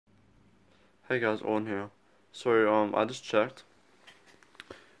Hey guys, Owen here. So, I just checked.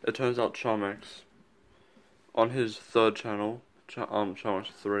 It turns out Charmx, on his third channel,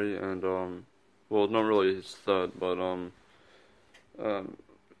 chx3, and, well, not really his third, but,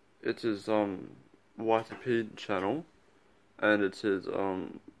 it's his, YTP channel, and it's his,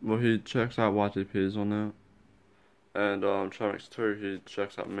 well, he checks out YTPs on there, and, chx2, he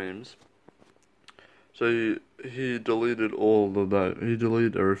checks out memes. So, he deleted all of that. He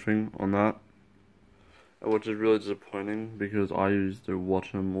deleted everything on that. Which is really disappointing because I used to watch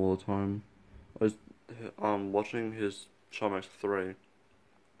him all the time. I was watching his chx3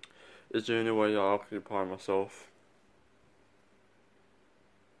 is the only way I occupy myself.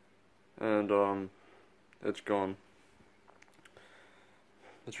 And it's gone.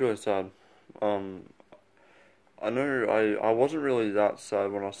 It's really sad. I know I wasn't really that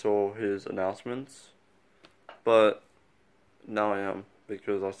sad when I saw his announcements, but now I am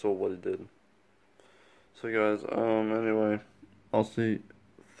because I saw what he did. So guys, anyway,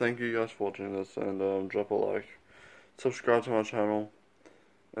 thank you guys for watching this, and, drop a like, subscribe to my channel,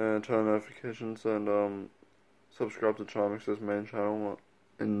 and turn on notifications, and, subscribe to Charmx's main channel,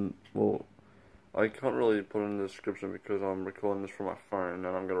 and, well, I can't really put it in the description because I'm recording this from my phone, and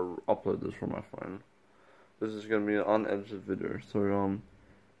I'm gonna upload this from my phone. This is gonna be an unedited video, so,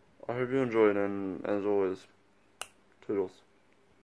 I hope you enjoyed, and as always, toodles.